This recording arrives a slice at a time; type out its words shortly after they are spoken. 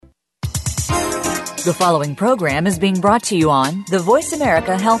The following program is being brought to you on the Voice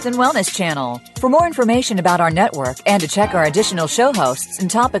America Health and Wellness Channel. For more information about our network and to check our additional show hosts and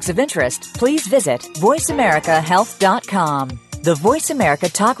topics of interest, please visit voiceamericahealth.com. The Voice America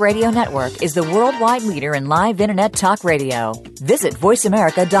Talk Radio Network is the worldwide leader in live Internet talk radio. Visit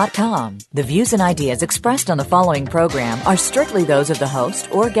voiceamerica.com. The views and ideas expressed on the following program are strictly those of the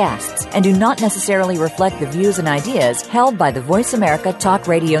host or guests and do not necessarily reflect the views and ideas held by the Voice America Talk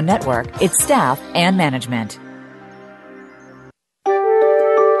Radio Network, its staff, and management.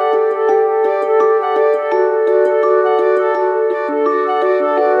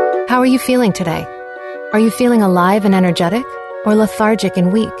 How are you feeling today? Are you feeling alive and energetic? Or lethargic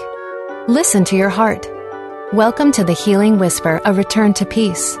and weak? Listen to your heart. Welcome to the Healing Whisper, a return to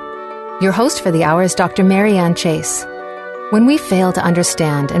peace. Your host for the hour is Dr. Marianne Chase. When we fail to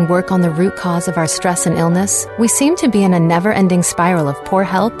understand and work on the root cause of our stress and illness, we seem to be in a never-ending spiral of poor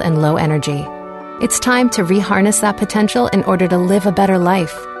health and low energy. It's time to reharness that potential in order to live a better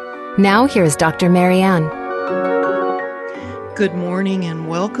life. Now, here's Dr. Marianne. Good morning and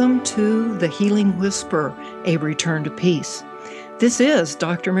welcome to the Healing Whisper, a return to peace. This is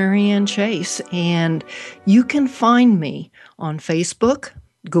Dr. Marianne Chase, and you can find me on Facebook,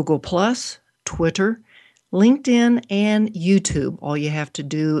 Google+, Twitter, LinkedIn, and YouTube. All you have to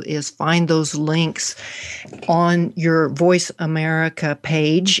do is find those links on your Voice America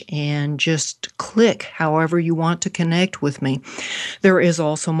page and just click however you want to connect with me. There is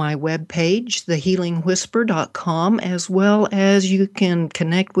also my webpage, thehealingwhisper.com, as well as you can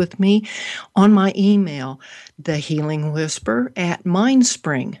connect with me on my email,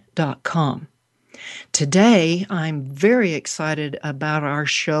 thehealingwhisper@mindspring.com. Today, I'm very excited about our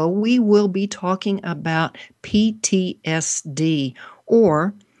show. We will be talking about PTSD,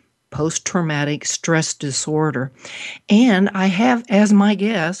 or post-traumatic stress disorder. And I have as my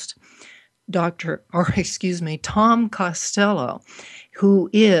guest, Tom Costello, who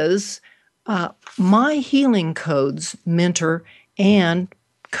is my Healing Codes mentor and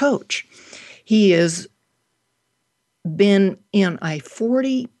coach. He has been in a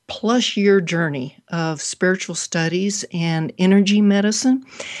 40-plus year journey of spiritual studies and energy medicine.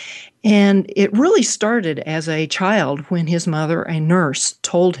 And it really started as a child when his mother, a nurse,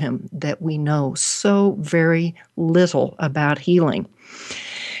 told him that we know so very little about healing.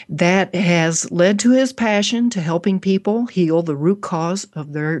 That has led to his passion to helping people heal the root cause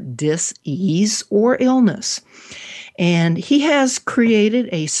of their dis-ease or illness. And he has created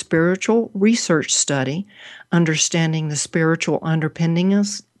a spiritual research study understanding the spiritual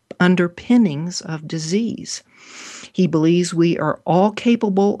underpinnings of disease. He believes we are all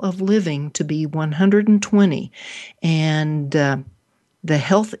capable of living to be 120 and the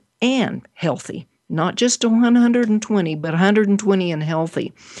health and healthy, not just 120, but 120 and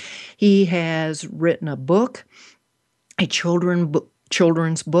healthy. He has written a book, a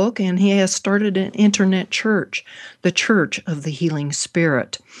children's book, and he has started an internet church, the Church of the Healing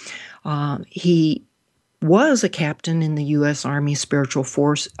Spirit. He was a captain in the U.S. Army Special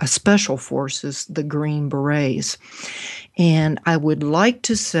Forces, the Green Berets. And I would like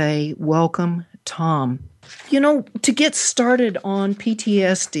to say, welcome, Tom. You know, to get started on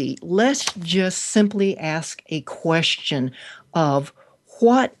PTSD, let's just simply ask a question of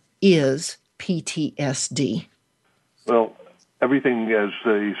what is PTSD? Well, everything, as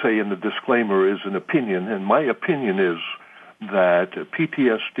they say in the disclaimer, is an opinion, and my opinion is that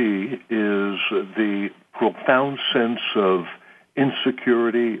PTSD is the profound sense of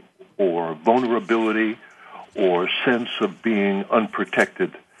insecurity or vulnerability or sense of being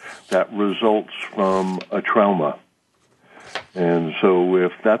unprotected that results from a trauma. And so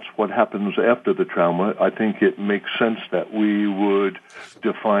if that's what happens after the trauma, I think it makes sense that we would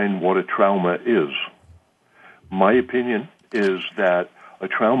define what a trauma is. My opinion is that a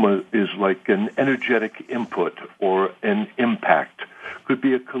trauma is like an energetic input or an impact. Could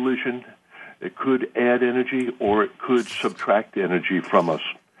be a collision, it could add energy, or it could subtract energy from us.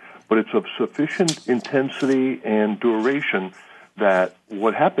 But it's of sufficient intensity and duration that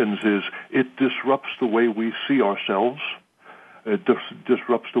what happens is it disrupts the way we see ourselves. It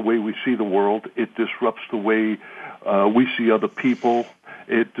disrupts the way we see the world. It disrupts the way we see other people.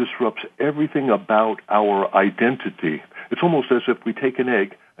 It disrupts everything about our identity. It's almost as if we take an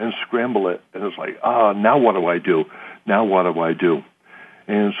egg and scramble it, and it's like, now what do I do? Now what do I do?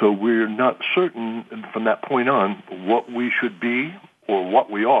 And so we're not certain from that point on what we should be or what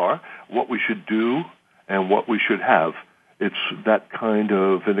we are, what we should do, and what we should have. It's that kind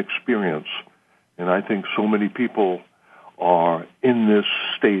of an experience. And I think so many people are in this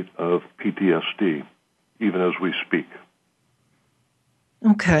state of PTSD, even as we speak.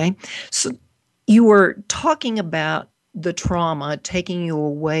 Okay. So You were talking about the trauma taking you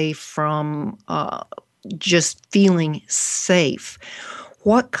away from just feeling safe.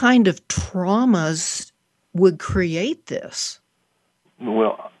 What kind of traumas would create this?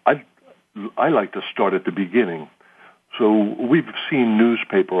 Well, I like to start at the beginning. So we've seen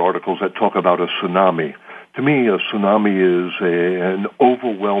newspaper articles that talk about a tsunami. To me, a tsunami is an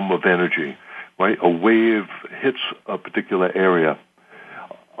overwhelm of energy, right? A wave hits a particular area.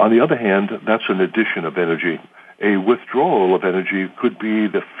 On the other hand, that's an addition of energy. A withdrawal of energy could be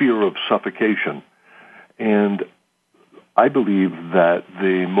the fear of suffocation. And I believe that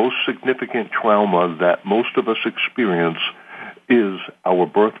the most significant trauma that most of us experience is our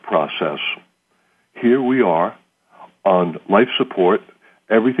birth process. Here we are on life support.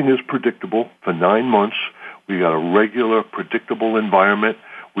 Everything is predictable for 9 months. We got a regular, predictable environment.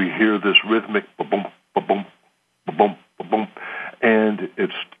 We hear this rhythmic ba-boom, ba-boom, ba-boom, ba-boom, and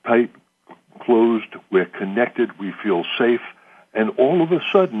it's tight, closed. We're connected. We feel safe. And all of a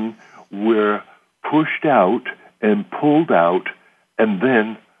sudden, we're pushed out and pulled out, and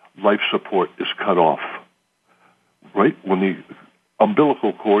then life support is cut off. Right? When the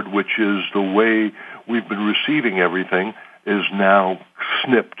umbilical cord, which is the way we've been receiving everything, is now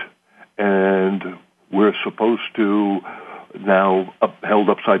snipped, and we're supposed to now, held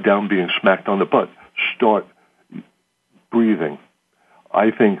upside down, being smacked on the butt, start breathing.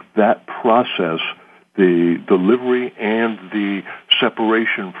 I think that process, the delivery and the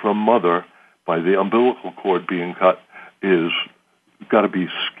separation from mother by the umbilical cord being cut, is got to be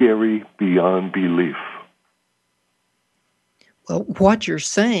scary beyond belief. Well, what you're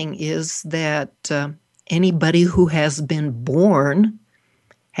saying is that anybody who has been born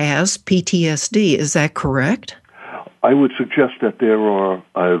has PTSD. Is that correct? I would suggest that there are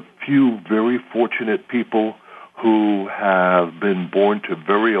a few very fortunate people who have been born to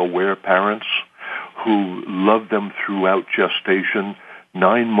very aware parents who love them throughout gestation,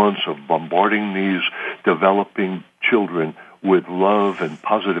 9 months of bombarding these developing children with love and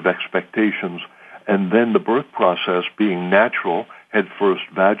positive expectations, and then the birth process being natural, head first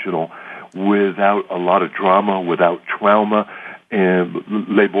vaginal, without a lot of drama, without trauma, and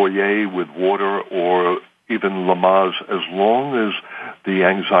Le Boyer with water, or even Lamaze, as long as the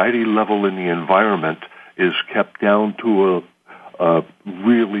anxiety level in the environment is kept down to a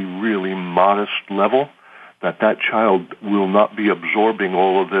really, really modest level, that child will not be absorbing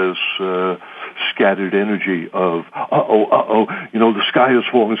all of this scattered energy of, the sky is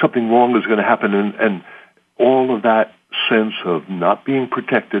falling, something wrong is going to happen, and all of that sense of not being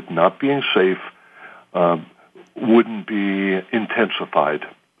protected, not being safe, wouldn't be intensified.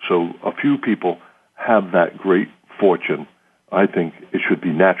 So a few people have that great fortune. I think it should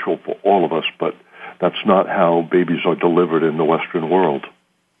be natural for all of us, but that's not how babies are delivered in the Western world.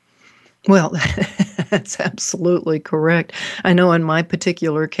 Well, that's absolutely correct. I know in my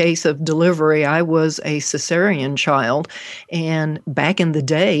particular case of delivery, I was a cesarean child. And back in the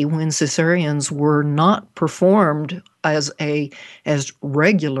day when cesareans were not performed as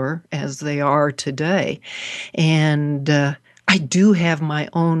regular as they are today. And I do have my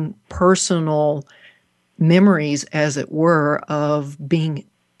own personal memories, as it were, of being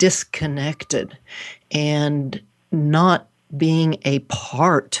disconnected and not being a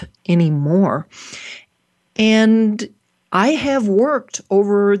part anymore. And I have worked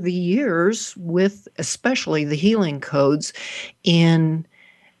over the years with especially the healing codes in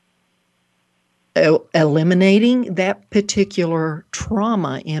eliminating that particular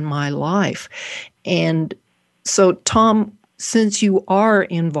trauma in my life. And so, Tom, since you are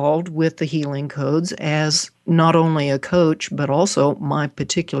involved with the healing codes as not only a coach, but also my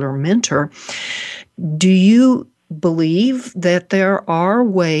particular mentor, do you believe that there are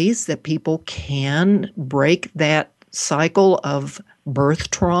ways that people can break that cycle of birth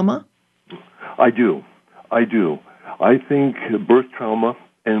trauma? I do. I think birth trauma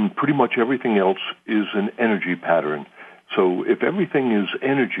and pretty much everything else is an energy pattern. So if everything is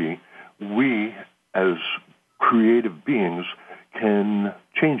energy, we as creative beings can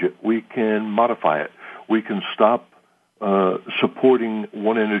change it. We can modify it. We can stop supporting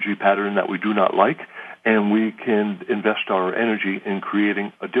one energy pattern that we do not like, and we can invest our energy in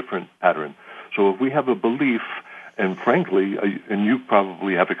creating a different pattern. So if we have a belief, and frankly, and you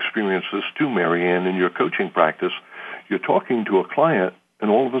probably have experienced this too, Marianne, in your coaching practice, you're talking to a client, and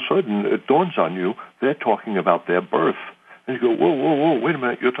all of a sudden it dawns on you, they're talking about their birth. And you go, whoa, wait a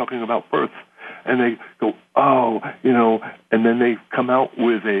minute, you're talking about birth. And they go, and then they come out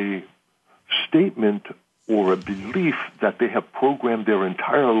with a statement or a belief that they have programmed their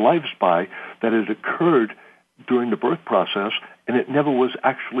entire lives by, that has occurred during the birth process, and it never was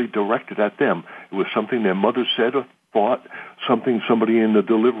actually directed at them. It was something their mother said or thought, something somebody in the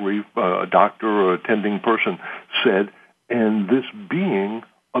delivery, a doctor or attending person said, and this being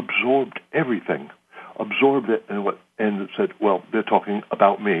absorbed everything, absorbed it, and said, well, they're talking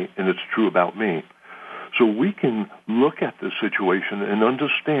about me, and it's true about me. So we can look at this situation and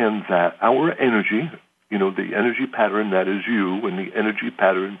understand that our energy, the energy pattern that is you and the energy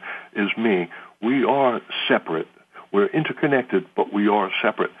pattern is me, we are separate. We're interconnected, but we are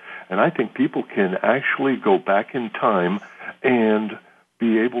separate. And I think people can actually go back in time and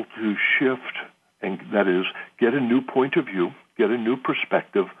be able to shift, and that is, get a new point of view, get a new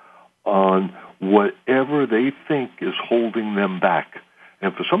perspective on whatever they think is holding them back.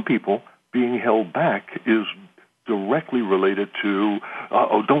 And for some people, being held back is directly related to,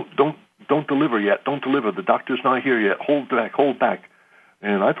 don't deliver yet, don't deliver, the doctor's not here yet, hold back.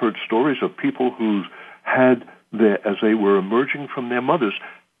 And I've heard stories of people who had, as they were emerging from their mothers,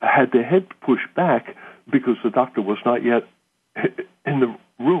 had their head pushed back because the doctor was not yet in the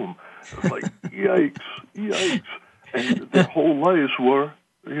room. Like, yikes. And their whole lives were,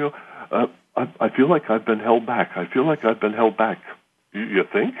 I feel like I've been held back. I feel like I've been held back. You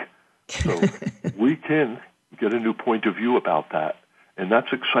think? So we can get a new point of view about that, and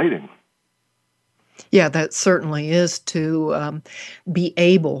that's exciting. Yeah, that certainly is, to be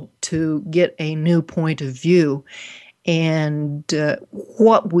able to get a new point of view. And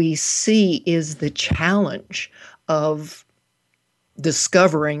what we see is the challenge of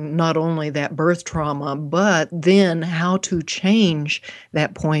discovering not only that birth trauma, but then how to change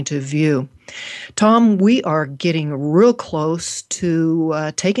that point of view. Tom, we are getting real close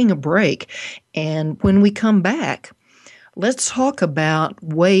to taking a break. And when we come back, let's talk about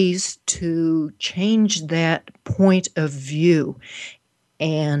ways to change that point of view.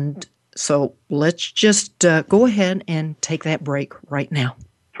 And so let's just go ahead and take that break right now.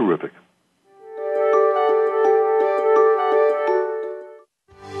 Terrific.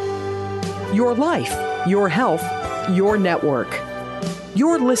 Your life, your health, your network.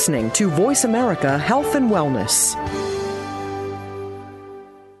 You're listening to Voice America Health and Wellness.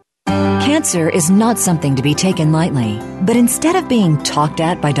 Cancer is not something to be taken lightly, but instead of being talked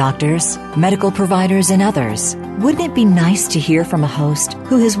at by doctors, medical providers, and others, wouldn't it be nice to hear from a host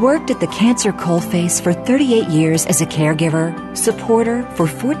who has worked at the cancer coalface for 38 years as a caregiver, supporter for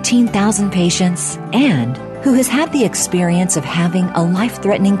 14,000 patients, and who has had the experience of having a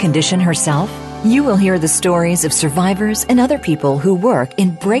life-threatening condition herself? You will hear the stories of survivors and other people who work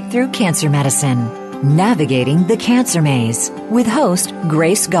in breakthrough cancer medicine. Navigating the Cancer Maze with host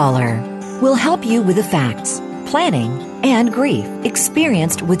Grace Galler will help you with the facts, planning, and grief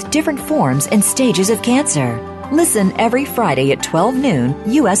experienced with different forms and stages of cancer. Listen every Friday at 12 noon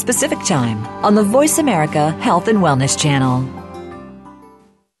U.S. Pacific Time on the Voice America Health and Wellness Channel.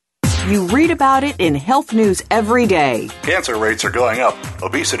 You read about it in health news every day. Cancer rates are going up.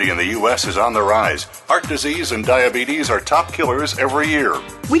 Obesity in the U.S. is on the rise. Heart disease and diabetes are top killers every year.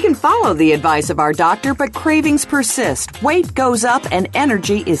 We can follow the advice of our doctor, but cravings persist. Weight goes up and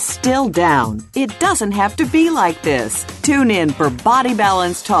energy is still down. It doesn't have to be like this. Tune in for Body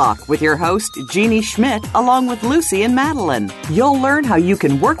Balance Talk with your host, Jeannie Schmidt, along with Lucy and Madeline. You'll learn how you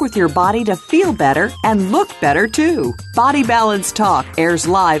can work with your body to feel better and look better, too. Body Balance Talk airs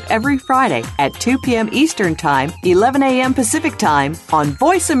live every Friday at 2 p.m. Eastern Time, 11 a.m. Pacific Time on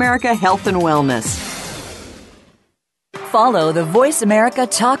Voice America Health and Wellness. Follow the Voice America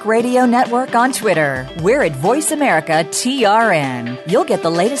Talk Radio Network on Twitter. We're at Voice America TRN. You'll get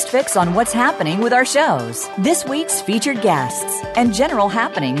the latest fix on what's happening with our shows, this week's featured guests, and general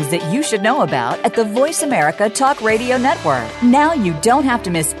happenings that you should know about at the Voice America Talk Radio Network. Now you don't have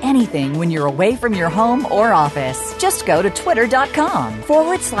to miss anything when you're away from your home or office. Just go to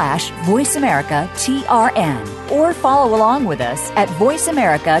twitter.com/Voice America TRN or follow along with us at Voice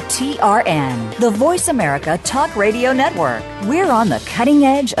America TRN, the Voice America Talk Radio Network. We're on the cutting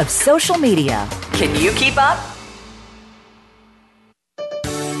edge of social media. Can you keep up?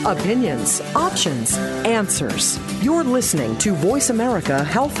 Opinions, options, answers. You're listening to Voice America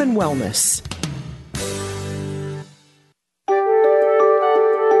Health and Wellness.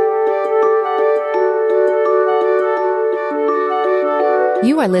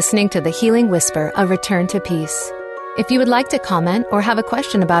 You are listening to The Healing Whisper, A Return to Peace. If you would like to comment or have a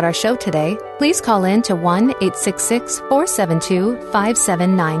question about our show today, please call in to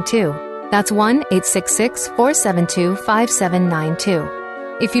 1-866-472-5792. That's 1-866-472-5792.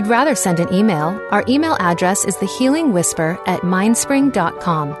 If you'd rather send an email, our email address is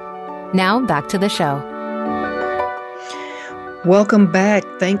thehealingwhisper@mindspring.com. Now back to the show. Welcome back.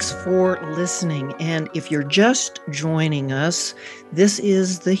 Thanks for listening. And if you're just joining us, this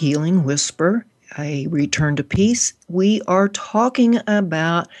is The Healing Whisper, a return to peace. We are talking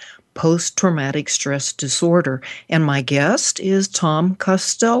about post-traumatic stress disorder, and my guest is Tom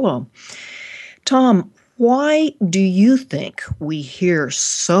Costello. Tom, why do you think we hear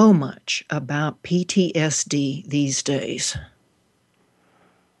so much about PTSD these days?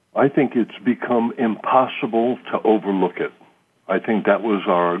 I think it's become impossible to overlook it. I think that was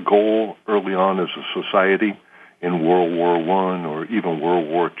our goal early on as a society in World War I or even World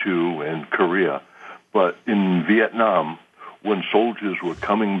War II and Korea. But in Vietnam, when soldiers were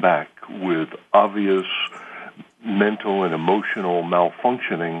coming back with obvious mental and emotional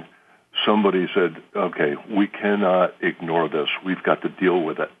malfunctioning, somebody said, okay, we cannot ignore this. We've got to deal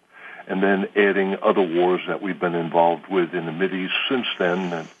with it. And then adding other wars that we've been involved with in the Mideast since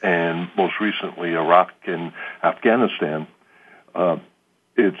then, and most recently Iraq and Afghanistan,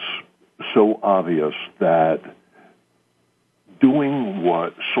 it's so obvious that doing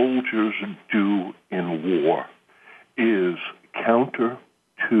what soldiers do in war is counter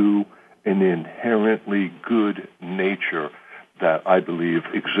to an inherently good nature that I believe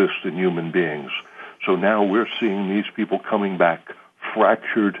exists in human beings. So now we're seeing these people coming back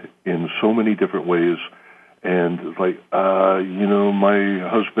fractured in so many different ways, and it's like, my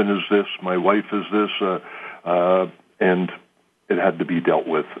husband is this, my wife is this, and it had to be dealt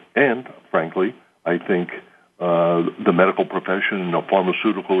with. And frankly, I think the medical profession and the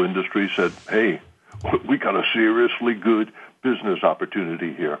pharmaceutical industry said, hey, we got a seriously good business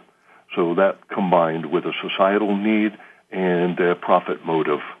opportunity here. So that combined with a societal need and a profit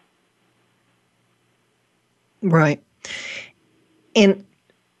motive. Right. And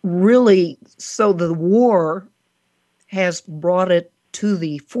really, so the war has brought it to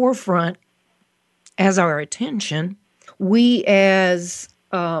the forefront as our attention. We as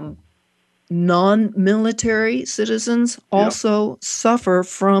non-military citizens also suffer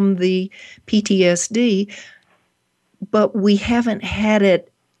from the PTSD, but we haven't had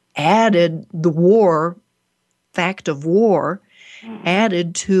it added, the war, fact of war,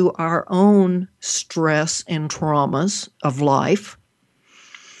 added to our own stress and traumas of life.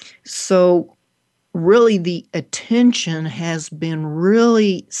 So really the attention has been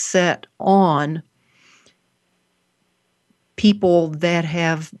really set on people that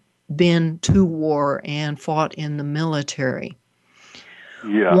have been to war and fought in the military.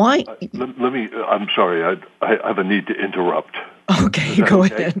 Yeah. Why? Let me, I'm sorry, I have a need to interrupt. Okay, go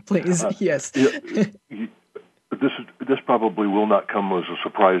ahead, please. Yes. This probably will not come as a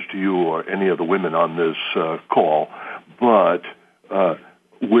surprise to you or any of the women on this call, but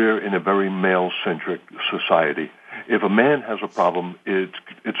we're in a very male-centric society. If a man has a problem, it's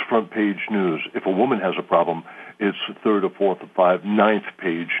front page news. If a woman has a problem, it's third or fourth or fifth, ninth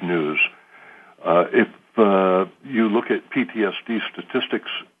page news. If you look at PTSD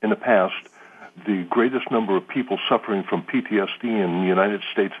statistics in the past, the greatest number of people suffering from PTSD in the United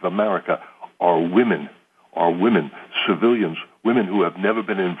States of America are women, civilians, women who have never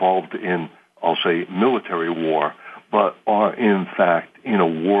been involved in, I'll say, military war, but are in fact in a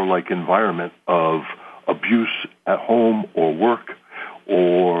warlike environment of abuse at home or work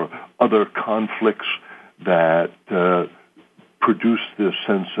or other conflicts that produce this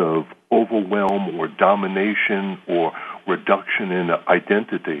sense of overwhelm or domination or reduction in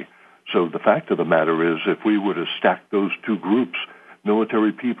identity. So the fact of the matter is, if we were to stack those two groups,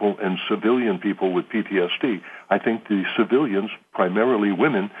 military people and civilian people with PTSD, I think the civilians, primarily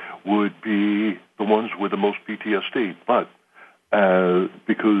women, would be the ones with the most PTSD. But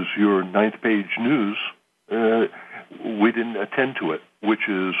because your ninth page news, we didn't attend to it, which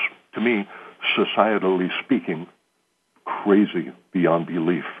is, to me, societally speaking, crazy beyond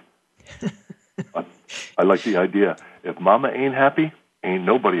belief. I like the idea. If mama ain't happy, ain't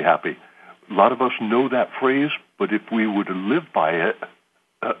nobody happy. A lot of us know that phrase, but if we were to live by it,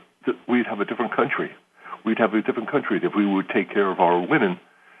 we'd have a different country. We'd have a different country. If we would take care of our women,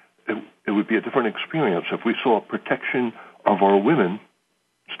 it would be a different experience. If we saw protection of our women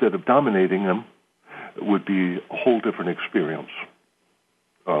instead of dominating them, it would be a whole different experience.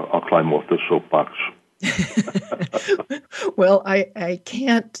 I'll climb off the soapbox. Well, I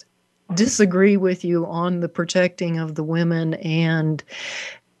can't disagree with you on the protecting of the women and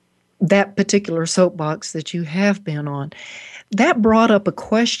that particular soapbox that you have been on. That brought up a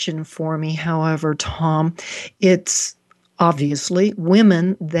question for me, however, Tom. It's obviously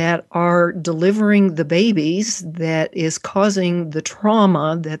women that are delivering the babies that is causing the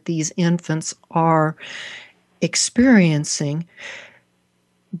trauma that these infants are experiencing.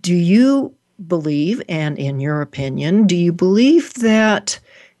 Do you believe, and in your opinion, do you believe that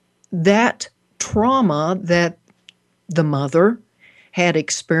that trauma that the mother had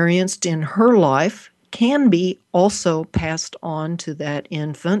experienced in her life can be also passed on to that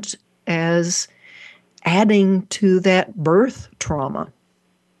infant as adding to that birth trauma?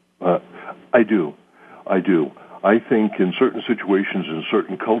 I do. I think in certain situations, in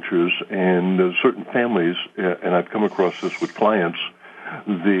certain cultures, and certain families, and I've come across this with clients,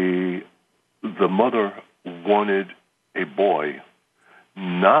 the mother wanted a boy,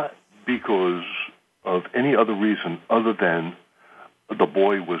 not because of any other reason other than the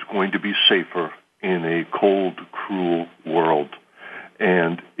boy was going to be safer in a cold, cruel world.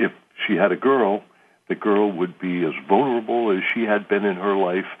 And if she had a girl, the girl would be as vulnerable as she had been in her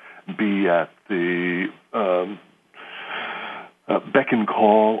life, be at the beck and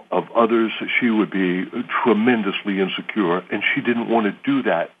call of others. She would be tremendously insecure, and she didn't want to do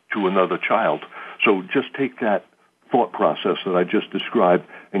that to another child. So just take that thought process that I just described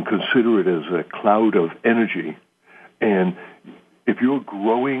and consider it as a cloud of energy. And if you're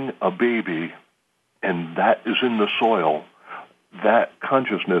growing a baby and that is in the soil, that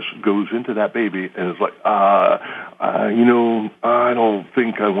consciousness goes into that baby and it's like, I don't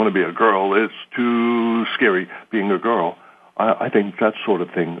think I want to be a girl. It's too scary being a girl. I think that sort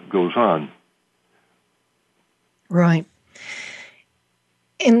of thing goes on. Right.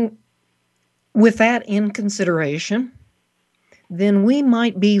 And with that in consideration, then we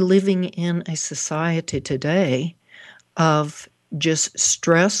might be living in a society today of just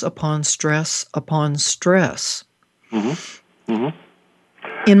stress upon stress upon stress. Mm-hmm.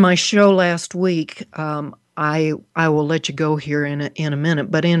 Mm-hmm. In my show last week, I will let you go here in a minute,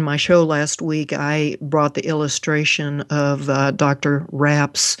 but in my show last week, I brought the illustration of Dr.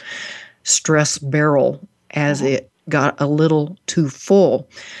 Rapp's stress barrel as it got a little too full.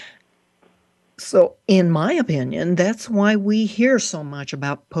 So, in my opinion, that's why we hear so much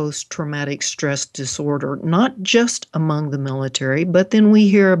about post-traumatic stress disorder, not just among the military, but then we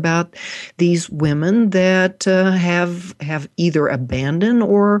hear about these women that have either abandoned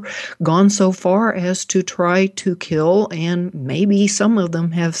or gone so far as to try to kill, and maybe some of them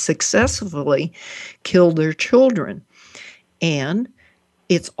have successfully killed their children. And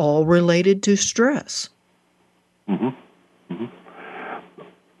it's all related to stress. Mm-hmm. Mm-hmm.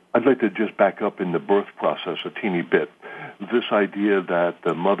 I'd like to just back up in the birth process a teeny bit. This idea that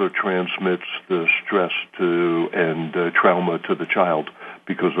the mother transmits the stress to and trauma to the child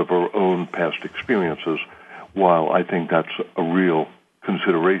because of her own past experiences, while I think that's a real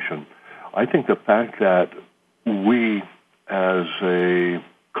consideration, I think the fact that we as a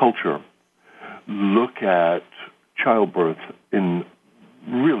culture look at childbirth in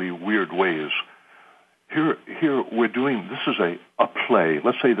really weird ways. Here we're doing, this is a play.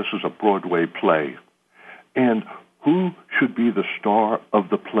 Let's say this is a Broadway play. And who should be the star of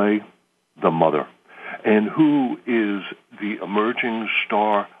the play? The mother. And who is the emerging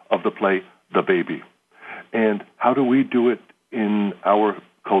star of the play? The baby. And how do we do it in our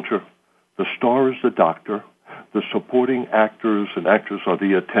culture? The star is the doctor. The supporting actors and actors are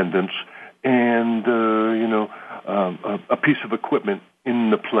the attendants. And, a piece of equipment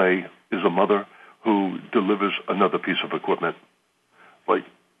in the play is a mother who delivers another piece of equipment. Like,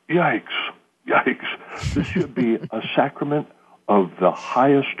 yikes. This should be a sacrament of the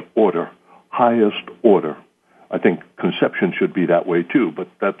highest order. I think conception should be that way too, but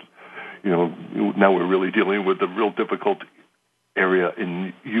that's, now we're really dealing with the real difficult area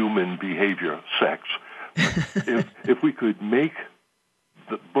in human behavior, sex. If we could make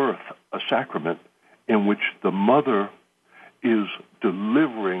the birth a sacrament in which the mother is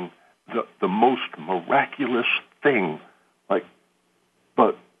delivering the most miraculous thing,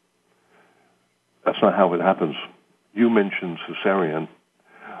 but that's not how it happens. You mentioned cesarean.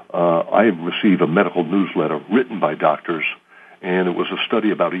 I received a medical newsletter written by doctors, and it was a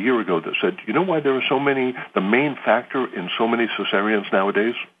study about a year ago that said, you know why there are so many, the main factor in so many cesareans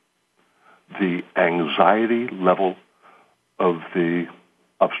nowadays? The anxiety level of the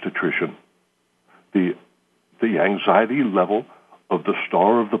obstetrician. The anxiety level of the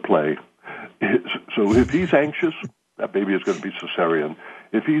star of the play. So if he's anxious, that baby is going to be cesarean.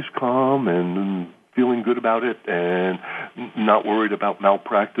 If he's calm and feeling good about it and not worried about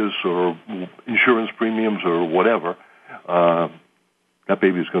malpractice or insurance premiums or whatever, that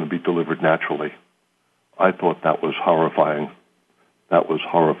baby is going to be delivered naturally. I thought that was horrifying.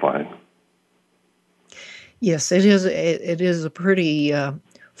 Yes, it is. It is a pretty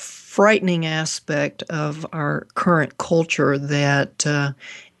frightening aspect of our current culture that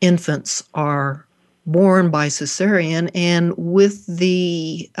infants are born by cesarean, and with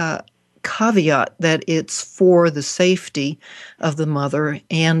the caveat that it's for the safety of the mother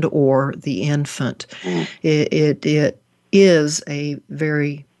and or the infant. It is a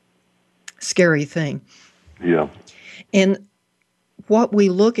very scary thing. Yeah. And what we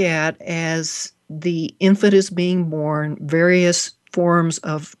look at as the infant is being born, various forms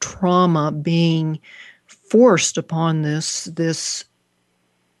of trauma being forced upon this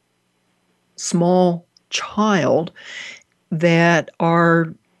small child that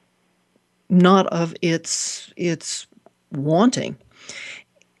are not of its wanting,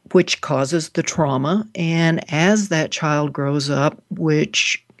 which causes the trauma. And as that child grows up,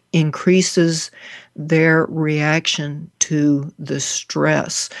 which increases their reaction to the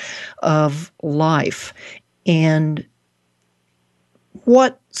stress of life. And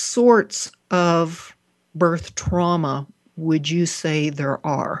what sorts of birth trauma would you say there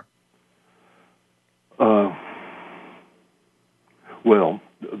are? Well,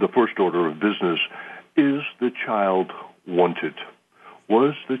 the first order of business is the child wanted.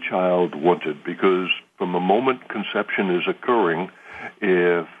 Was the child wanted? Because from the moment conception is occurring,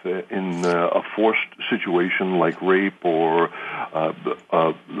 if in a forced situation like rape or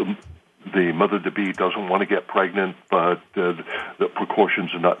the mother-to-be doesn't want to get pregnant, but the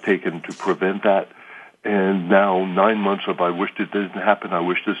precautions are not taken to prevent that, and now 9 months of I wish it didn't happen, I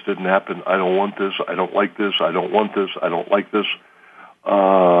wish this didn't happen, I don't want this, I don't like this, I don't want this, I don't like this,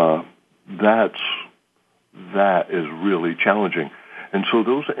 that is really challenging. And so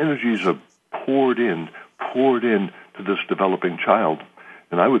those energies are poured in to this developing child.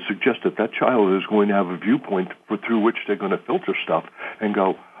 And I would suggest that child is going to have a viewpoint through which they're going to filter stuff and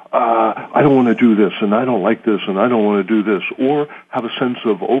go, I don't want to do this, and I don't like this, and I don't want to do this, or have a sense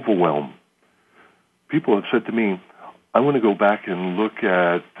of overwhelm. People have said to me, I want to go back and look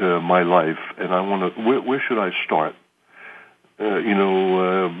at my life, and I want to, where should I start?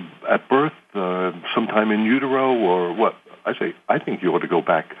 At birth, sometime in utero, or what? I say, I think you ought to go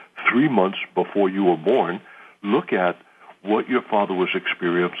back 3 months before you were born, look at what your father was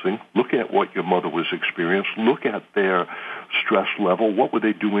experiencing, look at what your mother was experiencing, look at their stress level, what were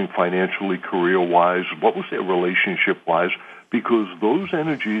they doing financially, career-wise, what was their relationship-wise, because those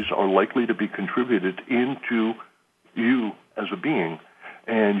energies are likely to be contributed into you as a being,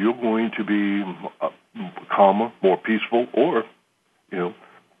 and you're going to be calmer, more peaceful, or,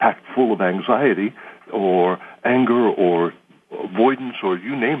 packed full of anxiety or anger or avoidance or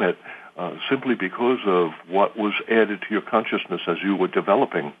you name it, simply because of what was added to your consciousness as you were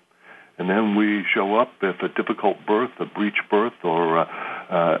developing. And then we show up if a difficult birth, a breech birth, or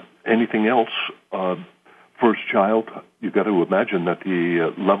anything else, first child, you've got to imagine that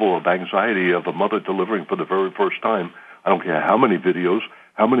the level of anxiety of a mother delivering for the very first time, I don't care how many videos,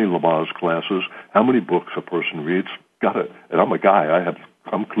 how many Lamaze classes, how many books a person reads, and I'm a guy,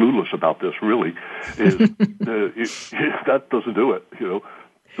 I'm clueless about this, really, is that doesn't do it.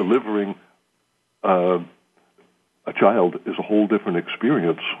 Delivering a child is a whole different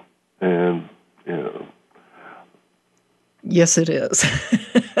experience. And, Yes, it is.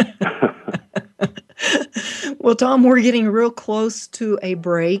 Well, Tom, we're getting real close to a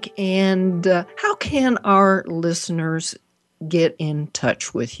break. And how can our listeners get in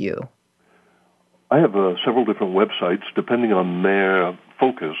touch with you? I have several different websites, depending on their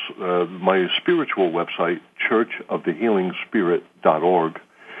focus. My spiritual website, churchofthehealingspirit.org.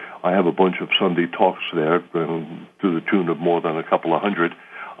 I have a bunch of Sunday talks there to the tune of more than a couple of hundred.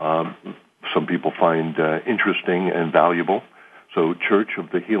 Some people find interesting and valuable. So Church of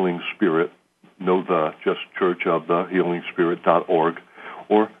the Healing Spirit, just churchofthehealingspirit.org,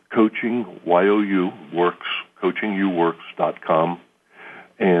 or coaching, YOU, works, coachinguworks.com,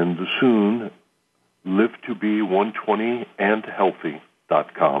 and soon,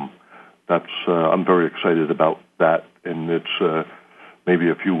 live2be120andhealthy.com. I'm very excited about that, and it's maybe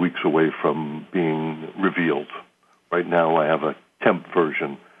a few weeks away from being revealed. Right now I have a temp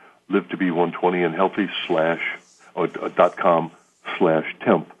version,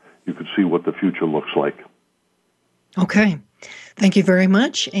 live2be120andhealthy.com/temp. You can see what the future looks like. Okay. Thank you very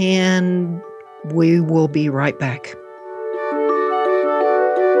much, and we will be right back.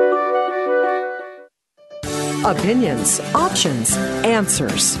 Opinions, options,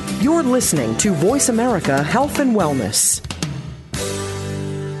 answers. You're listening to Voice America Health and Wellness.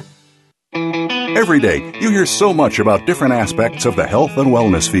 Every day, you hear so much about different aspects of the health and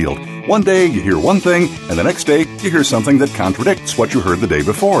wellness field. One day, you hear one thing, and the next day, you hear something that contradicts what you heard the day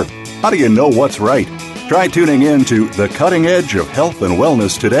before. How do you know what's right? Try tuning in to The Cutting Edge of Health and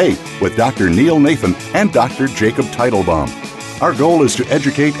Wellness today with Dr. Neil Nathan and Dr. Jacob Teitelbaum. Our goal is to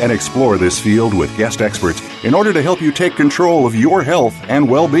educate and explore this field with guest experts in order to help you take control of your health and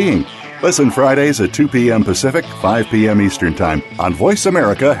well-being. Listen Fridays at 2 p.m. Pacific, 5 p.m. Eastern Time on Voice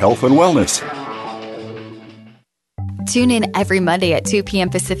America Health and Wellness. Tune in every Monday at 2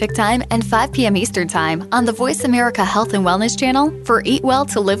 p.m. Pacific Time and 5 p.m. Eastern Time on the Voice America Health and Wellness channel for Eat Well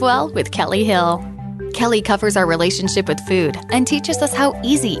to Live Well with Kelly Hill. Kelly covers our relationship with food and teaches us how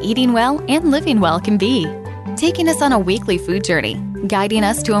easy eating well and living well can be, taking us on a weekly food journey, guiding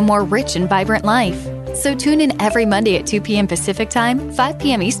us to a more rich and vibrant life. So tune in every Monday at 2 p.m. Pacific Time, 5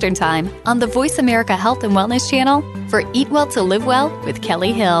 p.m. Eastern Time on the Voice America Health and Wellness channel for Eat Well to Live Well with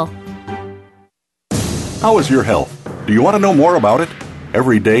Kelly Hill. How is your health? Do you want to know more about it?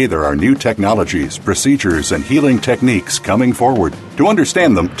 Every day there are new technologies, procedures, and healing techniques coming forward. To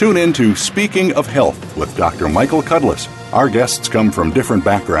understand them, tune in to Speaking of Health with Dr. Michael Cudlis. Our guests come from different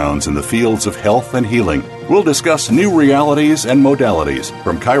backgrounds in the fields of health and healing. We'll discuss new realities and modalities,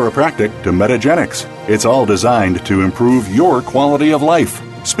 from chiropractic to metagenics. It's all designed to improve your quality of life.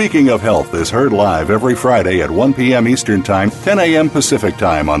 Speaking of Health is heard live every Friday at 1 p.m. Eastern Time, 10 a.m. Pacific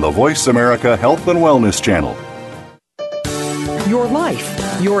Time on the Voice America Health and Wellness channel. Your life,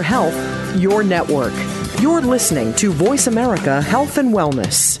 your health, your network. You're listening to Voice America Health and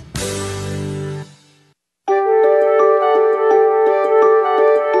Wellness.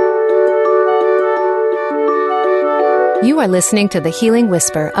 You are listening to The Healing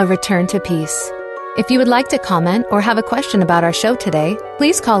Whisper, A Return to Peace. If you would like to comment or have a question about our show today,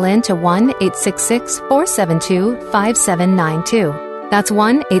 please call in to 1-866-472-5792. That's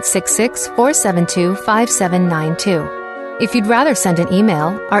 1-866-472-5792. If you'd rather send an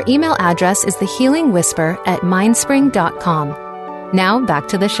email, our email address is thehealingwhisper@mindspring.com. Now back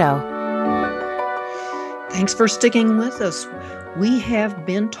to the show. Thanks for sticking with us. We have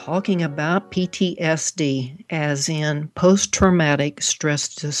been talking about PTSD, as in post-traumatic stress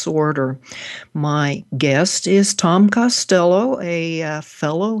disorder. My guest is Tom Costello, a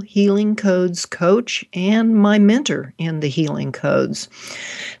fellow Healing Codes coach and my mentor in the Healing Codes.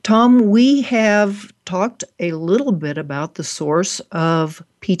 Tom, we have talked a little bit about the source of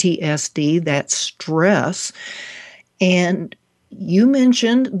PTSD, that stress, and you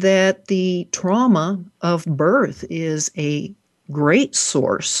mentioned that the trauma of birth is a great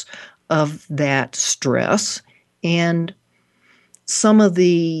source of that stress, and some of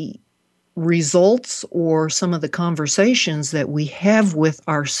the results or some of the conversations that we have with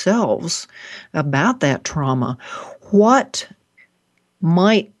ourselves about that trauma. What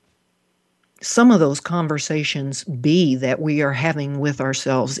might some of those conversations be that we are having with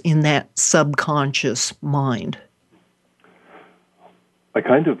ourselves in that subconscious mind? I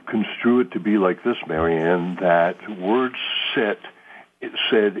kind of construe it to be like this, Marianne, that words said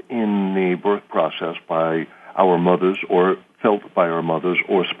in the birth process by our mothers, or felt by our mothers,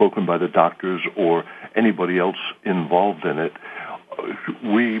 or spoken by the doctors or anybody else involved in it,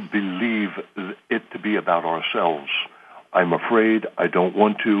 we believe it to be about ourselves. I'm afraid, I don't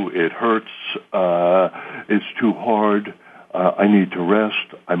want to, it hurts, it's too hard, I need to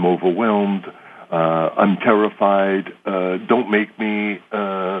rest, I'm overwhelmed, I'm terrified, don't make me,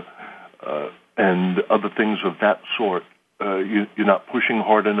 and other things of that sort. You're not pushing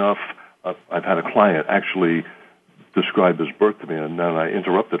hard enough. I've had a client actually describe his birth to me, and then I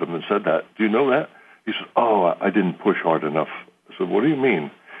interrupted him and said that. Do you know that? He said, oh, I didn't push hard enough. I said, what do you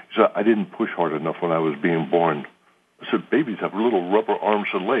mean? He said, I didn't push hard enough when I was being born. I said, babies have little rubber arms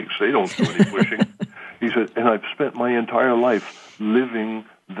and legs. They don't do any pushing. He said, and I've spent my entire life living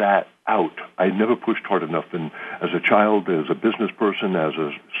that out. I never pushed hard enough. And as a child, as a business person, as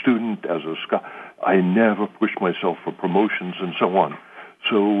a student, as a scholar, I never pushed myself for promotions and so on.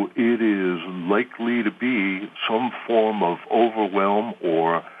 So it is likely to be some form of overwhelm,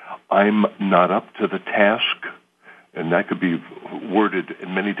 or I'm not up to the task, and that could be worded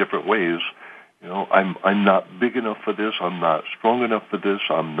in many different ways. You know, I'm not big enough for this, I'm not strong enough for this,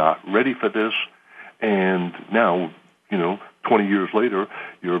 I'm not ready for this, and now, 20 years later,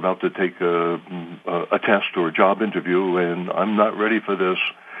 you're about to take a test or a job interview, and I'm not ready for this,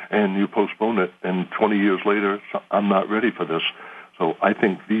 and you postpone it, and 20 years later, I'm not ready for this. So I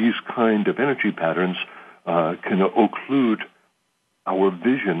think these kind of energy patterns can occlude our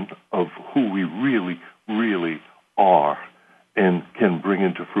vision of who we really, really are and can bring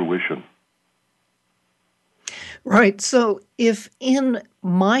into fruition. Right. So if in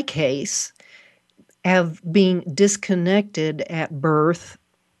my case, of being disconnected at birth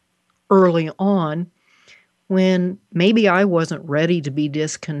early on, when maybe I wasn't ready to be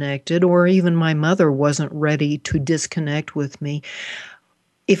disconnected, or even my mother wasn't ready to disconnect with me,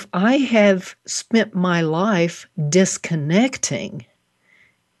 if I have spent my life disconnecting,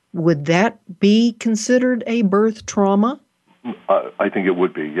 would that be considered a birth trauma? I think it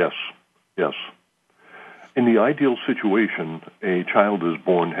would be, yes. Yes. In the ideal situation, a child is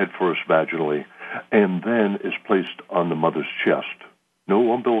born headfirst vaginally and then is placed on the mother's chest.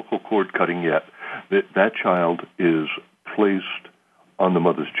 No umbilical cord cutting yet. That child is placed on the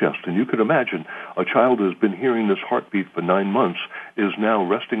mother's chest. And you could imagine a child who has been hearing this heartbeat for 9 months is now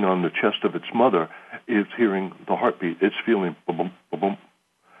resting on the chest of its mother. It's hearing the heartbeat. It's feeling boom, boom, boom.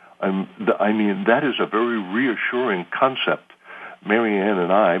 I mean, that is a very reassuring concept. Marianne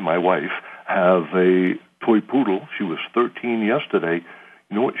and I, my wife, have a toy poodle. She was 13 yesterday.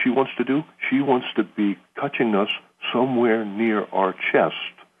 You know what she wants to do? She wants to be touching us somewhere near our chest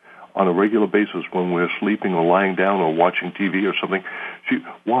on a regular basis when we're sleeping or lying down or watching TV or something.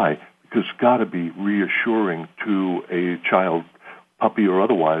 Why? Because it's got to be reassuring to a child, puppy or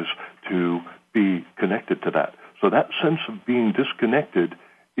otherwise, to be connected to that. So that sense of being disconnected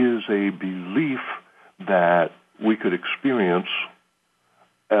is a belief that we could experience,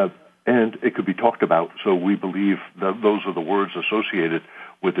 and it could be talked about. So we believe that those are the words associated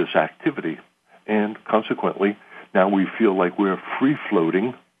with this activity. And consequently, now we feel like we're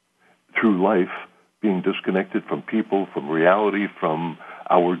free-floating through life, being disconnected from people, from reality, from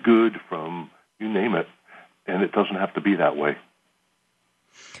our good, from you name it. And it doesn't have to be that way.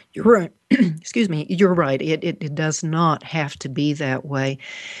 You're right. Excuse me. You're right. It does not have to be that way.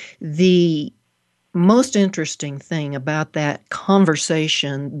 The most interesting thing about that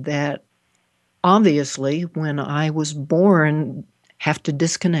conversation that obviously when I was born, have to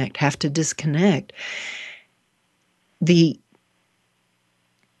disconnect. The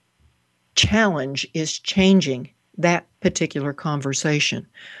challenge is changing that particular conversation.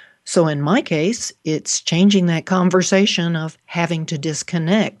 So in my case, it's changing that conversation of having to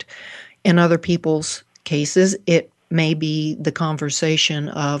disconnect. In other people's cases, it may be the conversation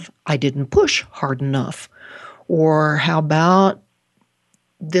of, I didn't push hard enough, or how about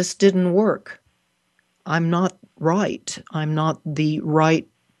this didn't work? I'm not right. I'm not the right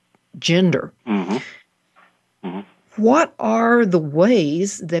gender. Mm-hmm. Mm-hmm. What are the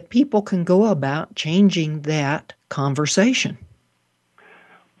ways that people can go about changing that conversation?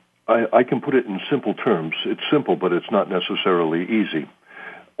 I can put it in simple terms. It's simple, but it's not necessarily easy.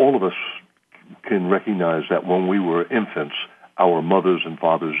 All of us can recognize that when we were infants, our mothers and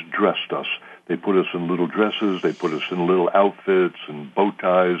fathers dressed us. They put us in little dresses, they put us in little outfits and bow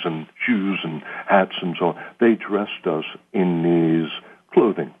ties and shoes and hats and so on. They dressed us in these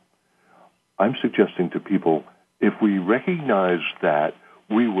clothing. I'm suggesting to people, if we recognize that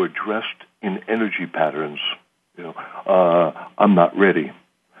we were dressed in energy patterns, I'm not ready.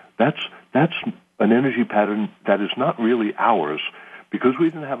 That's an energy pattern that is not really ours. Because we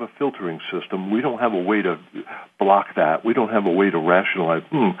didn't have a filtering system, we don't have a way to block that. We don't have a way to rationalize,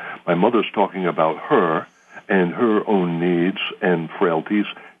 my mother's talking about her and her own needs and frailties.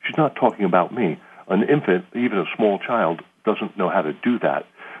 She's not talking about me. An infant, even a small child, doesn't know how to do that.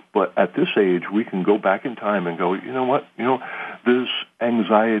 But at this age, we can go back in time and go, you know what? This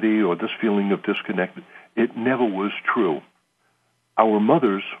anxiety or this feeling of disconnect, it never was true. Our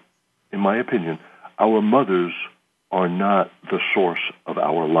mothers, in my opinion, our mothers are not the source of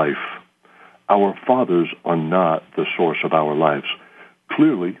our life. Our fathers are not the source of our lives.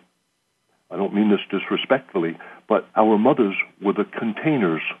 Clearly, I don't mean this disrespectfully, but our mothers were the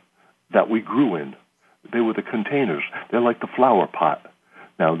containers that we grew in. They were the containers. They're like the flower pot.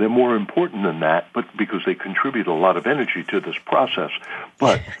 Now, they're more important than that, but because they contribute a lot of energy to this process.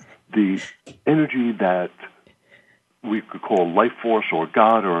 But the energy that we could call life force or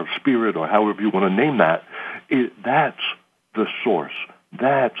God or spirit or however you want to name that, that's the source.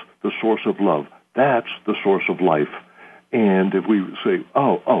 That's the source of love. That's the source of life. And if we say,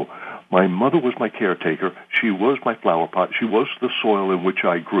 my mother was my caretaker, she was my flower pot, she was the soil in which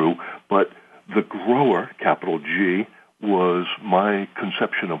I grew, but the grower, capital G, was my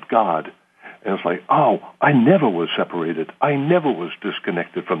conception of God. And it's like, I never was separated. I never was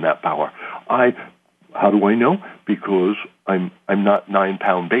disconnected from that power. How do I know? Because I'm not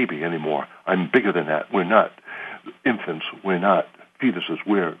 9-pound baby anymore. I'm bigger than that. We're not infants. We're not fetuses.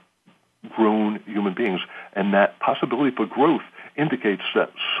 We're grown human beings. And that possibility for growth indicates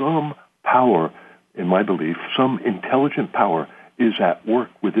that some power, in my belief, some intelligent power is at work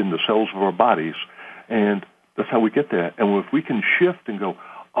within the cells of our bodies. And that's how we get there. And if we can shift and go,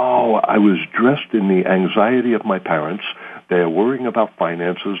 I was dressed in the anxiety of my parents. They're worrying about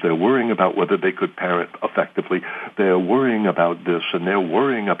finances. They're worrying about whether they could parent effectively. They're worrying about this and they're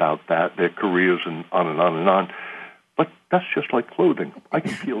worrying about that, their careers and on and on and on. But that's just like clothing. I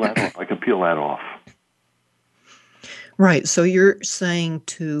can peel that off. Right. So you're saying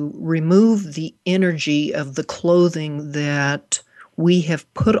to remove the energy of the clothing that we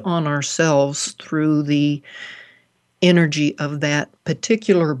have put on ourselves through the energy of that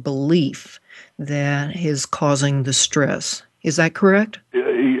particular belief that is causing the stress. Is that correct?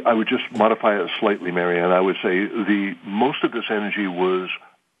 I would just modify it slightly, Marianne. I would say most of this energy was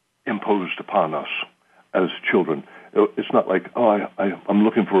imposed upon us as children. It's not like, I'm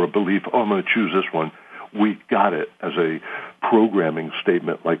looking for a belief, I'm going to choose this one. We got it as a programming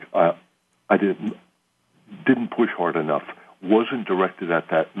statement, like I didn't push hard enough, wasn't directed at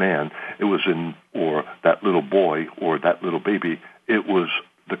that man, it was or that little boy or that little baby. It was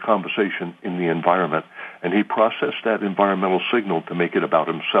the conversation in the environment, and he processed that environmental signal to make it about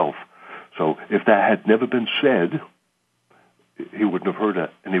himself. So if that had never been said, he wouldn't have heard it,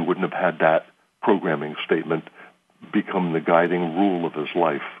 and he wouldn't have had that programming statement become the guiding rule of his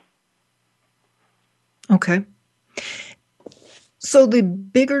life. Okay. So the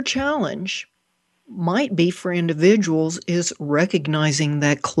bigger challenge might be for individuals is recognizing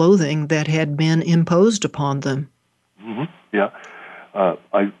that clothing that had been imposed upon them. Mm-hmm. Yeah.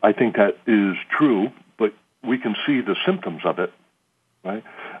 I think that is true, but we can see the symptoms of it, right?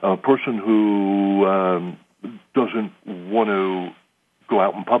 A person who doesn't want to go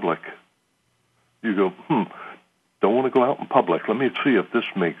out in public, you go, don't want to go out in public. Let me see if this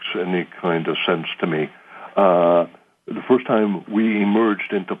makes any kind of sense to me. The first time we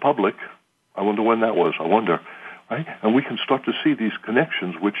emerged into public, I wonder when that was. I wonder, right? And we can start to see these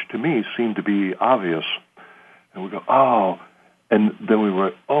connections, which to me seem to be obvious. And we go, and then we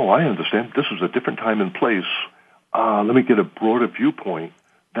were, I understand. This is a different time and place. Let me get a broader viewpoint.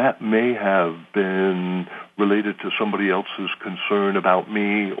 That may have been related to somebody else's concern about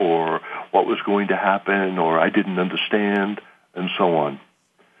me or what was going to happen or I didn't understand and so on.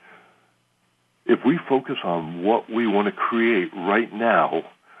 If we focus on what we want to create right now,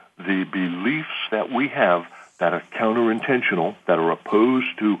 the beliefs that we have that are counterintentional, that are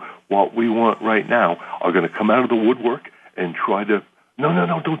opposed to what we want right now, are going to come out of the woodwork and try to, no,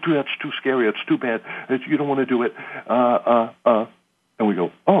 don't do that. It's too scary. It's too bad. You don't want to do it. And we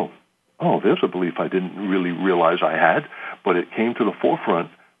go, there's a belief I didn't really realize I had, but it came to the forefront.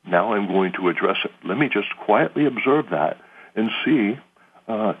 Now I'm going to address it. Let me just quietly observe that and see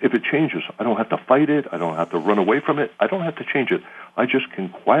if it changes. I don't have to fight it. I don't have to run away from it. I don't have to change it. I just can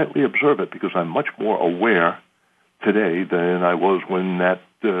quietly observe it because I'm much more aware today than I was when that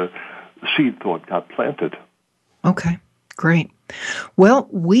seed thought got planted. Okay, great. Well,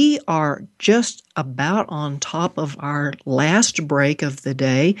 we are just about on top of our last break of the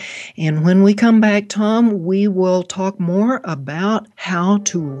day. And when we come back, Tom, we will talk more about how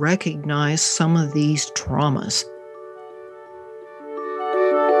to recognize some of these traumas.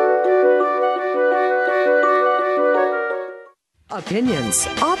 Opinions,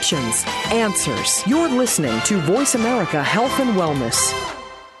 options, answers. You're listening to Voice America Health and Wellness.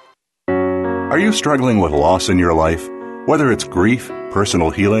 Are you struggling with loss in your life? Whether it's grief, personal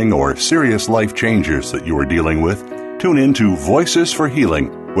healing, or serious life changes that you are dealing with, tune in to Voices for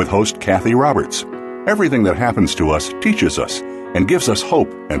Healing with host Kathy Roberts. Everything that happens to us teaches us and gives us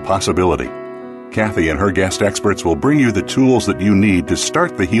hope and possibility. Kathy and her guest experts will bring you the tools that you need to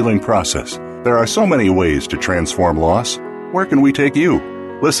start the healing process. There are so many ways to transform loss. Where can we take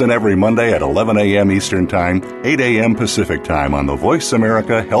you? Listen every Monday at 11 a.m. Eastern Time, 8 a.m. Pacific Time on the Voice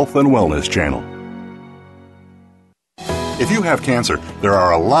America Health and Wellness Channel. If you have cancer, there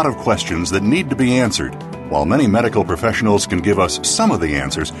are a lot of questions that need to be answered. While many medical professionals can give us some of the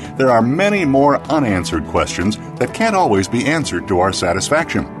answers, there are many more unanswered questions that can't always be answered to our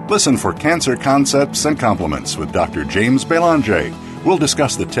satisfaction. Listen for Cancer Concepts and Compliments with Dr. James Belanger. We'll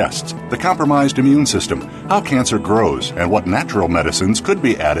discuss the tests, the compromised immune system, how cancer grows, and what natural medicines could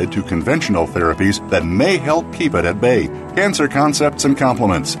be added to conventional therapies that may help keep it at bay. Cancer Concepts and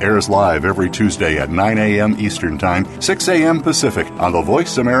Compliments airs live every Tuesday at 9 a.m. Eastern Time, 6 a.m. Pacific on the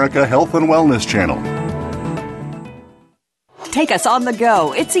Voice America Health and Wellness Channel. Take us on the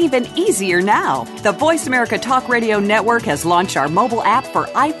go. It's even easier now. The Voice America Talk Radio Network has launched our mobile app for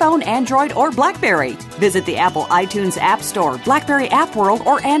iPhone, Android, or BlackBerry. Visit the Apple iTunes App Store, BlackBerry App World,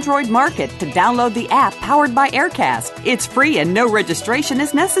 or Android Market to download the app powered by Aircast. It's free and no registration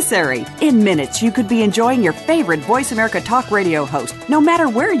is necessary. In minutes, you could be enjoying your favorite Voice America Talk Radio host, no matter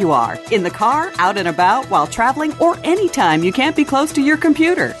where you are. In the car, out and about, while traveling, or anytime you can't be close to your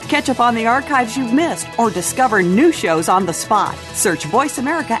computer. Catch up on the archives you've missed or discover new shows on the spot. Search Voice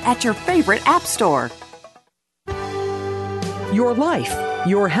America at your favorite app store. Your life,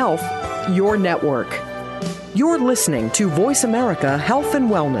 your health, your network. You're listening to Voice America Health and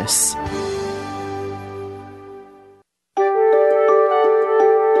Wellness.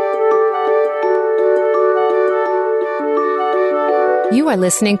 You are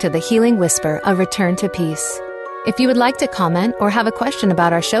listening to The Healing Whisper, A Return to Peace. If you would like to comment or have a question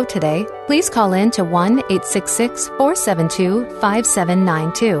about our show today, please call in to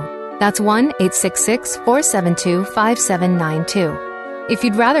 1-866-472-5792. That's 1-866-472-5792. If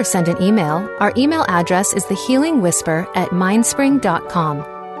you'd rather send an email, our email address is thehealingwhisper@mindspring.com.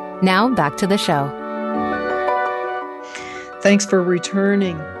 Now back to the show. Thanks for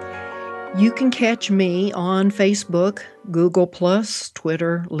returning. You can catch me on Facebook, Google+,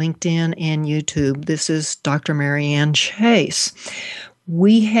 Twitter, LinkedIn, and YouTube. This is Dr. Marianne Chase.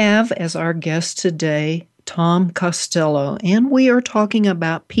 We have as our guest today Tom Costello, and we are talking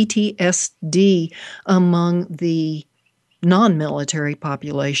about PTSD among the non-military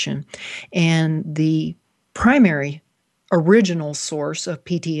population and the primary original source of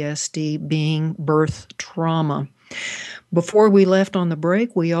PTSD being birth trauma. Before we left on the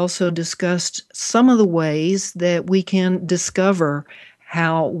break, we also discussed some of the ways that we can discover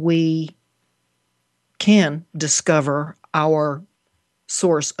how we can discover our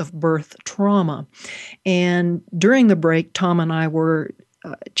source of birth trauma. And during the break, Tom and I were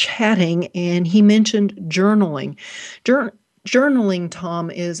chatting, and he mentioned journaling. Journaling, Tom,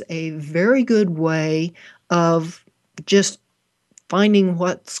 is a very good way of just finding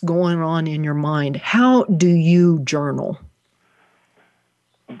what's going on in your mind. How do you journal?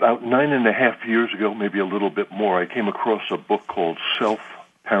 About 9.5 years ago, maybe a little bit more, I came across a book called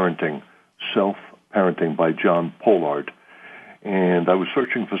Self-Parenting by John Pollard. And I was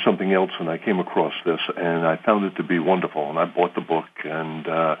searching for something else, and I came across this, and I found it to be wonderful. And I bought the book, and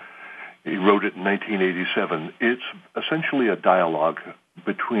he wrote it in 1987. It's essentially a dialogue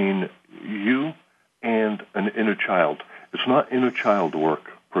between you and an inner child. It's not inner child work,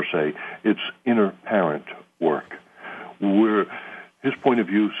 per se. It's inner parent work. Where his point of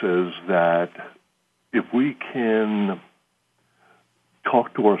view says that if we can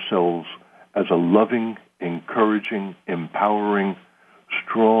talk to ourselves as a loving, encouraging, empowering,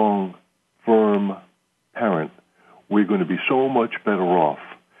 strong, firm parent, we're going to be so much better off.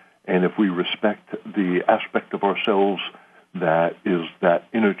 And if we respect the aspect of ourselves that is that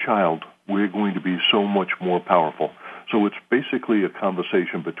inner child, we're going to be so much more powerful. So it's basically a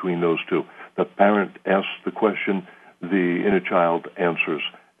conversation between those two. The parent asks the question, the inner child answers,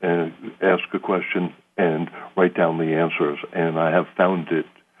 and ask a question and write down the answers. And I have found it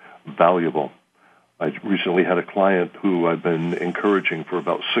valuable. I recently had a client who I've been encouraging for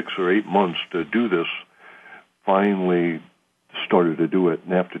about 6 or 8 months to do this, finally started to do it,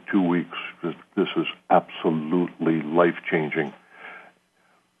 and after 2 weeks, this is absolutely life-changing.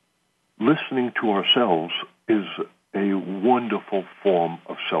 Listening to ourselves is a wonderful form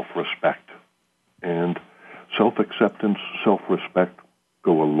of self-respect, and self-acceptance, self-respect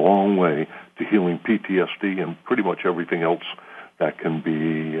go a long way to healing PTSD and pretty much everything else that can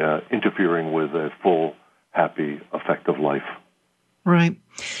be interfering with a full, happy, effective life. Right.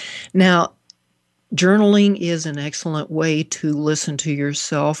 Now, journaling is an excellent way to listen to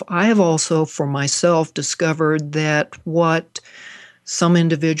yourself. I have also, for myself, discovered that what some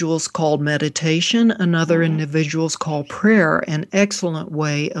individuals call meditation and other individuals call prayer, an excellent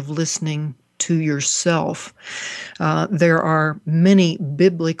way of listening to yourself. There are many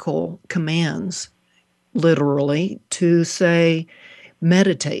biblical commands, literally, to say,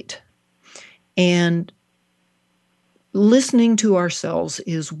 meditate. And listening to ourselves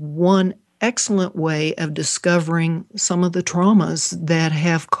is one excellent way of discovering some of the traumas that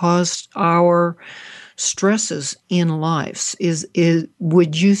have caused our stresses in life.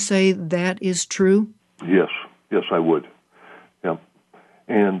 Would you say that is true? Yes, I would. Yeah,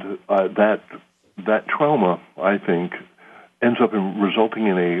 and that trauma, I think, ends up resulting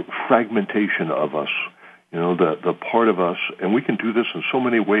in a fragmentation of us. You know, the part of us, and we can do this in so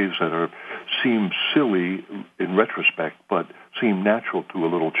many ways that seem silly in retrospect, but seem natural to a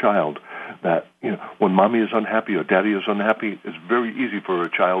little child. That, you know, when mommy is unhappy or daddy is unhappy, it's very easy for a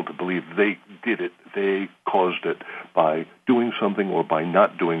child to believe they did it, they caused it by doing something or by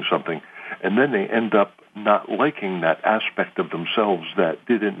not doing something. And then they end up not liking that aspect of themselves that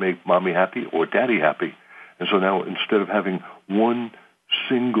didn't make mommy happy or daddy happy. And so now, instead of having one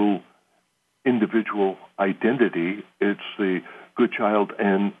single individual identity, it's the good child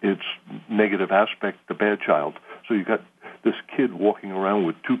and its negative aspect, the bad child. So you've got this kid walking around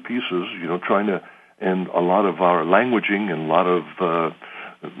with two pieces, you know, trying to, and a lot of our languaging and a lot of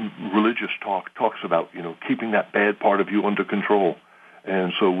religious talks about, you know, keeping that bad part of you under control.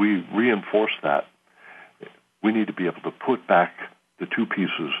 And so we reinforce that. We need to be able to put back the two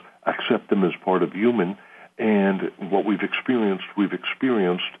pieces, accept them as part of human, and what we've experienced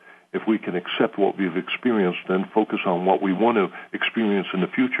if we can accept what we've experienced and focus on what we want to experience in the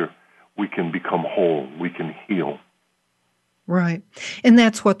future, we can become whole, we can heal. Right. And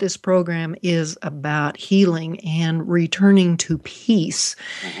that's what this program is about, healing and returning to peace.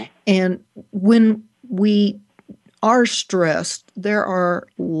 Mm-hmm. And when we are stressed, there are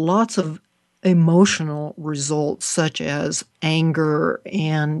lots of emotional results such as anger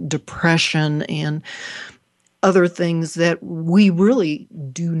and depression and other things that we really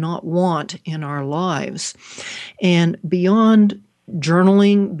do not want in our lives. And beyond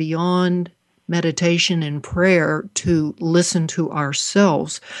journaling, beyond meditation and prayer, to listen to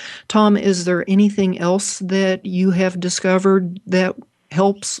ourselves. Tom, is there anything else that you have discovered that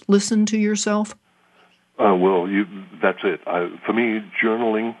helps listen to yourself? That's it. For me,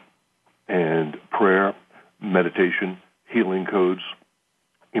 journaling and prayer, meditation, healing codes,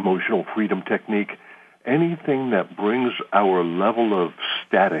 emotional freedom technique, anything that brings our level of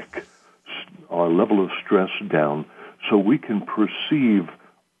static, our level of stress down, so we can perceive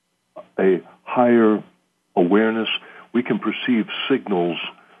a higher awareness, we can perceive signals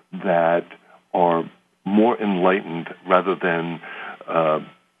that are more enlightened rather than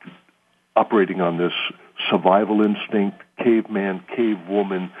operating on this survival instinct, caveman,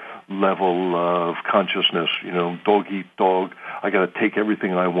 cavewoman level of consciousness, dog eat dog, I got to take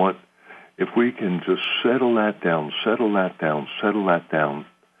everything I want. If we can just settle that down,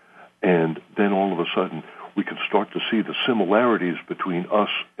 and then all of a sudden we can start to see the similarities between us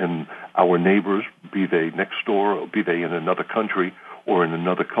and our neighbors, be they next door, or be they in another country or in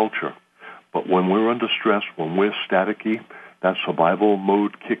another culture. But when we're under stress, when we're staticky, that survival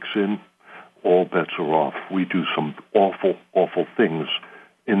mode kicks in, all bets are off. We do some awful, awful things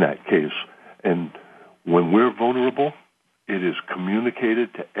in that case. And when we're vulnerable, it is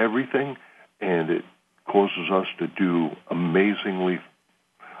communicated to everything, and it causes us to do amazingly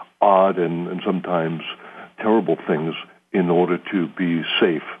odd and sometimes terrible things in order to be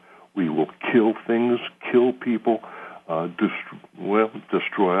safe. We will kill things, kill people,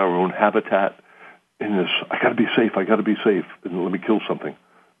 destroy our own habitat in this, I got to be safe, and let me kill something.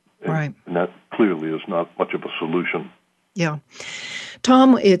 Right. And that clearly is not much of a solution. Yeah.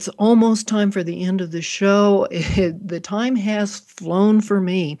 Tom, it's almost time for the end of the show. The time has flown for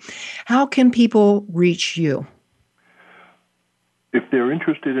me. How can people reach you? If they're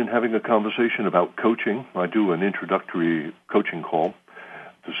interested in having a conversation about coaching, I do an introductory coaching call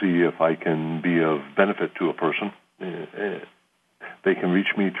to see if I can be of benefit to a person. They can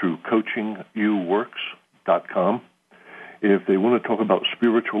reach me through coachingyouworks.com. If they want to talk about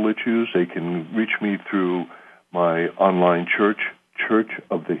spiritual issues, they can reach me through my online church,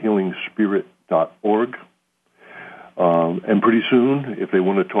 churchofthehealingspirit.org. And pretty soon, if they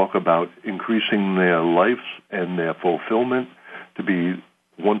want to talk about increasing their lives and their fulfillment to be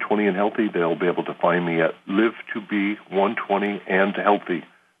 120 and healthy, they'll be able to find me at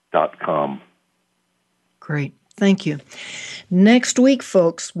live2be120andhealthy.com. Great. Thank you. Next week,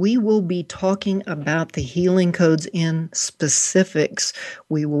 folks, we will be talking about the healing codes in specifics.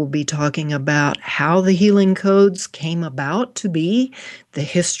 We will be talking about how the healing codes came about to be, the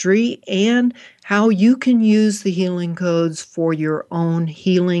history, and how you can use the healing codes for your own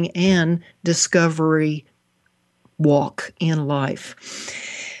healing and discovery walk in life.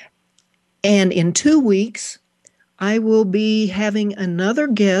 And in 2 weeks, I will be having another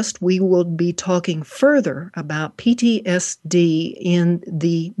guest. We will be talking further about PTSD in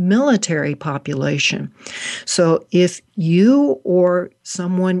the military population. So if you or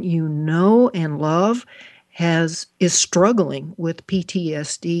someone you know and love is struggling with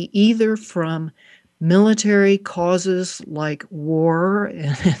PTSD, either from military causes like war,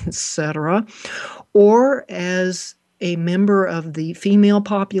 etc., or as a member of the female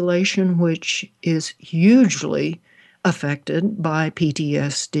population, which is hugely affected by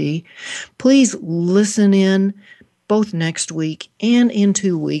PTSD, please listen in both next week and in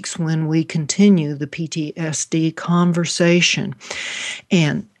 2 weeks when we continue the PTSD conversation.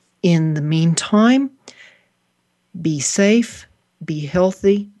 And in the meantime, be safe, be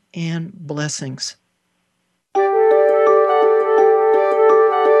healthy, and blessings.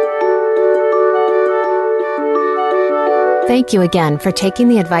 Thank you again for taking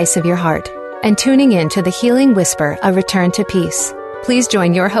the advice of your heart and tuning in to the Healing Whisper, A Return to Peace. Please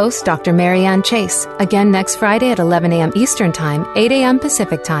join your host, Dr. Marianne Chase, again next Friday at 11 a.m. Eastern Time, 8 a.m.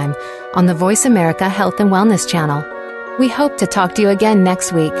 Pacific Time, on the Voice America Health and Wellness Channel. We hope to talk to you again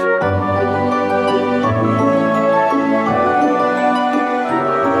next week.